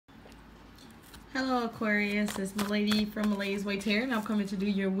Hello Aquarius, it's Maladys from Maladys Way Tarot, and I'm coming to do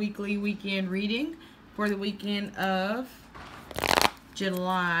your weekly weekend reading for the weekend of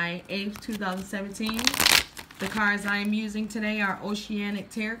July 8th, 2017. The cards I am using today are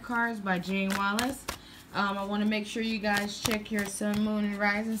Oceanic Tarot cards by Jane Wallace. I want to make sure you guys check your sun, moon, and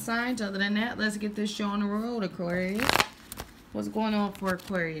rising signs. Other than that, let's get this show on the road, Aquarius. What's going on for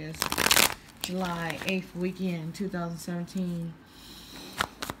Aquarius? July 8th weekend, 2017.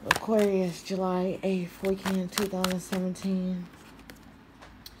 Aquarius, July 8th weekend, 2017.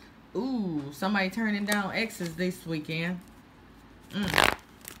 Ooh, somebody turning down exes this weekend.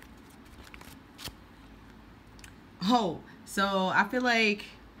 Oh, so I feel like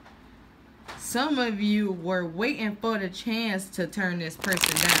some of you were waiting for the chance to turn this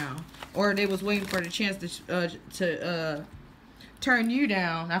person down, or they was waiting for the chance to turn you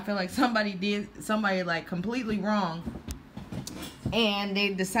down. I feel like somebody did somebody like completely wrong, and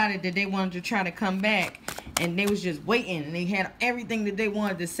they decided that they wanted to try to come back, and they was just waiting, and they had everything that they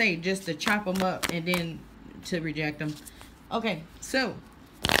wanted to say just to chop them up and then to reject them. Okay, so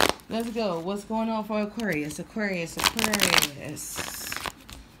let's go. What's going on for Aquarius? Aquarius.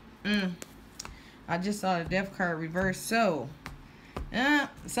 I just saw the death card reversed. So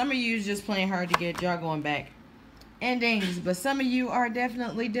some of you is just playing hard to get y'all going back endings, but some of you are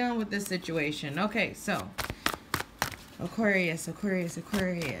definitely done with this situation. Okay, so Aquarius.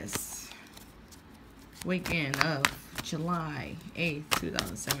 Weekend of July 8th,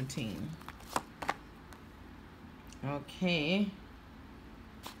 2017. Okay.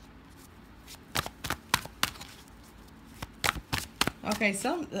 Okay,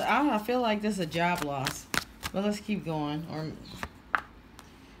 I feel like this is a job loss. But let's keep going.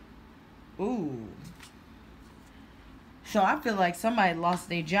 Ooh. So I feel like somebody lost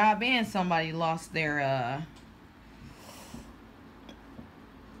their job and somebody lost their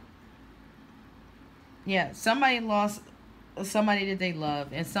yeah, somebody lost somebody that they love,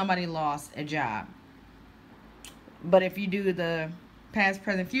 and somebody lost a job. But if you do the past,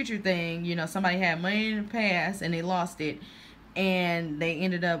 present, future thing, you know, somebody had money in the past and they lost it, and they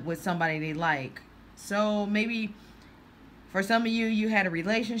ended up with somebody they like. So maybe for some of you, you had a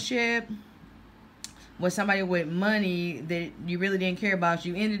relationship with somebody with money that you really didn't care about.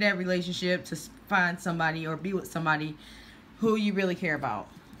 You ended that relationship to find somebody or be with somebody who you really care about,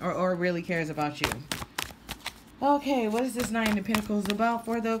 or really cares about you. Okay, what is this Nine of Pentacles about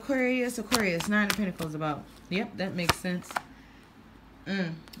for the Aquarius? Aquarius, Nine of Pentacles about. Yep, that makes sense.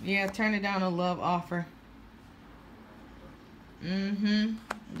 Yeah, turn it down, a love offer. They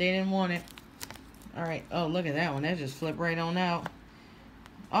didn't want it. Alright, oh, look at that one. That just flipped right on out.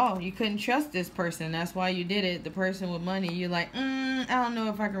 Oh, you couldn't trust this person. That's why you did it. The person with money, you're like, I don't know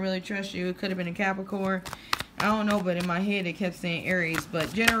if I can really trust you. It could have been a Capricorn. I don't know, but in my head it kept saying Aries.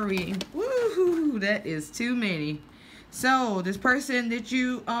 But general reading, woohoo, that is too many. So this person that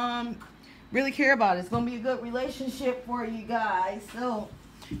you really care about, it's gonna be a good relationship for you guys. So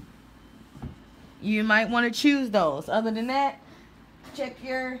you might want to choose those. Other than that, check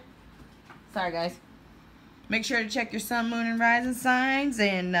your, sorry guys, make sure to check your sun, moon, and rising signs.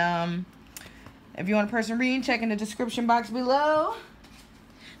 And if you want a person reading, check in the description box below.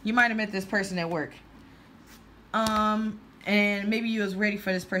 You might have met this person at work. And maybe you was ready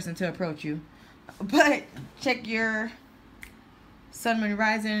for this person to approach you. But check your sun, moon,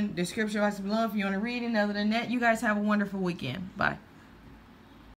 rising description box below if you want to read it. Other than that, you guys have a wonderful weekend. Bye.